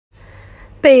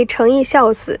被成毅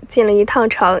笑死，进了一趟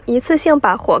城，一次性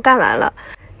把活干完了。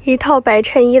一套白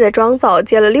衬衣的装造，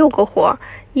接了6个活。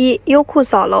一、优酷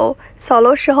扫楼。扫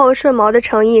楼时候，顺毛的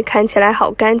成毅看起来好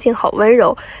干净，好温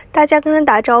柔。大家跟他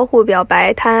打招呼表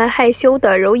白，他还害羞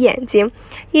地揉眼睛。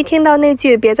一听到那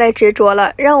句别再执着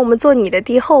了，让我们做你的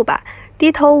帝后吧，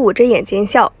低头捂着眼睛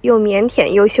笑，又腼腆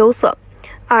又羞涩。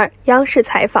二、央视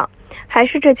采访。还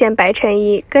是这件白衬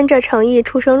衣，跟着成毅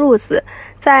出生入死。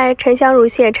在《沉香如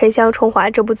屑，沉香重华》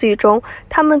这部剧中，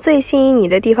他们最吸引你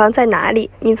的地方在哪里？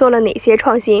你做了哪些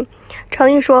创新？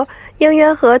成毅说，应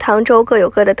渊和唐周各有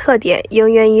各的特点，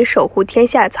应渊以守护天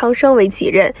下苍生为己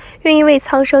任，愿意为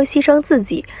苍生牺牲自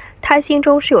己，他心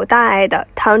中是有大爱的，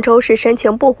唐周是深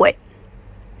情不悔。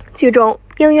剧中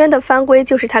应渊的番规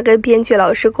就是他跟编剧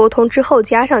老师沟通之后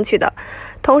加上去的，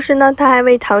同时呢，他还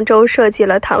为唐周设计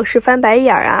了唐氏翻白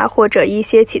眼啊，或者一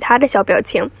些其他的小表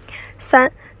情。三、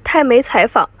泰媒采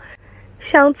访。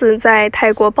湘子在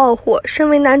泰国爆火，身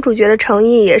为男主角的成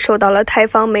毅也受到了泰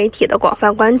方媒体的广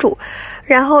泛关注。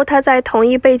然后他在同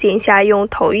一背景下用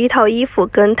同一套衣服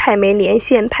跟泰媒连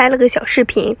线拍了个小视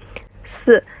频。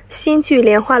四、新剧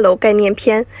莲花楼概念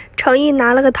片。成毅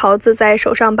拿了个桃子在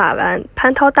手上把玩，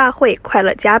蟠桃大会，快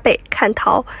乐加倍，看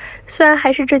桃。虽然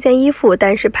还是这件衣服，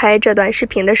但是拍这段视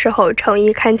频的时候，成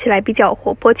毅看起来比较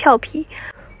活泼俏皮。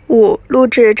五、录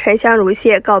制沉香如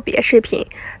屑告别视频。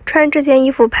穿这件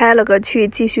衣服拍了个去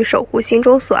继续守护心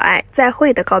中所爱再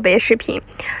会的告别视频。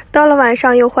到了晚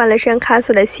上又换了身咖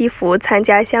色的西服参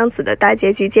加湘子的大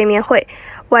结局见面会，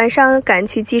晚上赶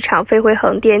去机场飞回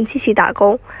横店继续打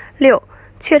工。六、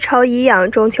雀巢颐养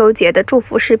中秋节的祝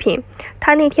福视频。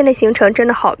他那天的行程真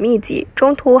的好密集，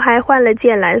中途还换了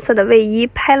件蓝色的卫衣，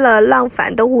拍了浪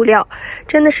凡的物料，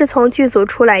真的是从剧组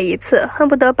出来一次恨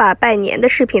不得把拜年的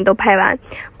视频都拍完，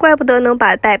怪不得能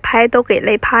把代拍都给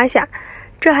累趴下。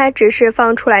这还只是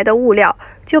放出来的物料，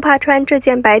就怕穿这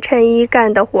件白衬衣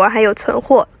干的活还有存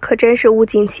货，可真是物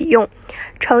尽其用。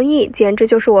成毅简直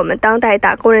就是我们当代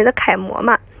打工人的楷模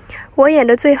嘛。我演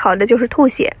的最好的就是吐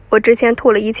血，我之前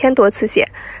吐了1000多次血。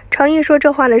成毅说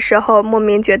这话的时候，莫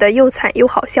名觉得又惨又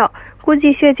好笑，估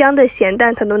计血浆的咸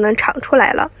淡他都能尝出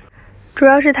来了。主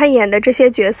要是他演的这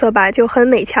些角色吧，就很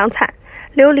美强惨。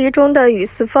琉璃中的雨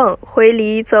丝凤，回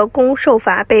离则公受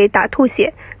罚被打吐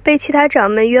血，被其他掌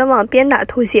门冤枉鞭打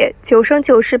吐血，九生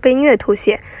九世被虐吐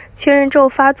血，情人咒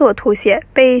发作吐血，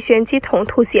被玄机筒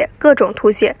吐血，各种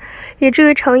吐血，以至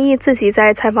于成毅自己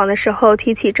在采访的时候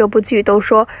提起这部剧都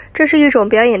说，这是一种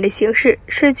表演的形式，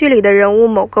是剧里的人物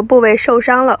某个部位受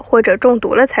伤了或者中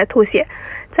毒了才吐血。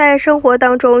在生活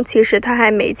当中，其实他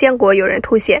还没见过有人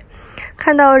吐血。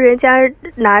看到人家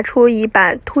拿出一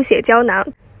板吐血胶囊，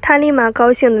他立马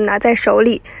高兴地拿在手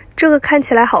里，这个看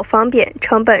起来好方便，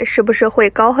成本是不是会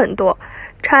高很多？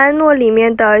长安诺里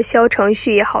面的萧承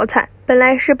旭也好惨，本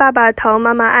来是爸爸疼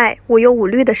妈妈爱，无忧无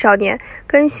虑的少年，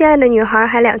跟心爱的女孩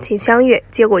还两情相悦，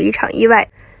结果一场意外，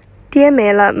爹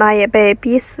没了，妈也被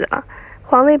逼死了，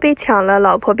皇位被抢了，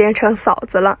老婆变成嫂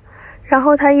子了。然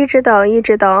后他一直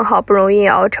等，好不容易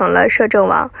熬成了摄政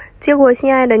王，结果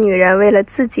心爱的女人为了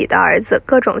自己的儿子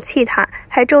各种气他，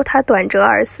还咒他短折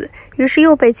而死，于是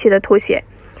又被气得吐血。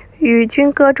与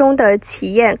军歌中的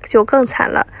齐燕就更惨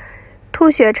了，吐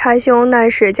血插胸那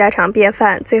是家常便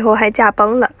饭，最后还驾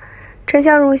崩了。沉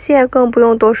香如屑更不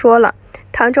用多说了，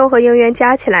唐周和应渊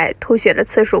加起来吐血的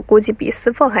次数估计比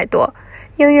司凤还多。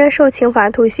应渊受刑罚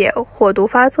吐血，火毒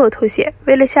发作吐血，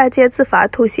为了下界自罚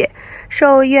吐血，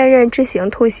受院任之刑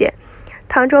吐血，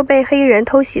唐周被黑衣人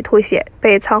偷袭吐血，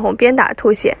被苍红鞭打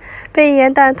吐血，被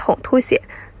盐弹捅吐血。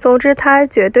总之他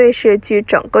绝对是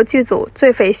整个剧组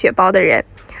最费血包的人。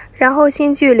然后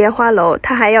新剧莲花楼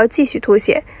他还要继续吐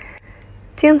血。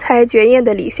精彩绝艳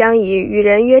的李香怡与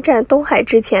人约战东海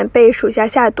之前被属下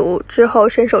下毒，之后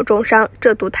身受重伤，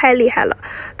这毒太厉害了，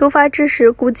毒发之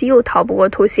时估计又逃不过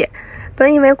吐血。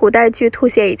本以为古代剧吐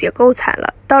血已经够惨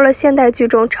了，到了现代剧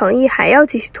中成毅还要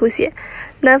继续吐血。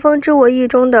南风知我意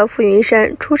中的傅云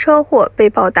深出车祸被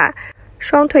暴打，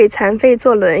双腿残废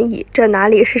坐轮椅，这哪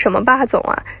里是什么霸总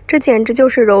啊，这简直就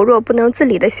是柔弱不能自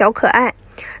理的小可爱。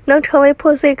能成为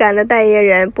破碎感的代言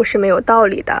人，不是没有道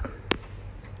理的。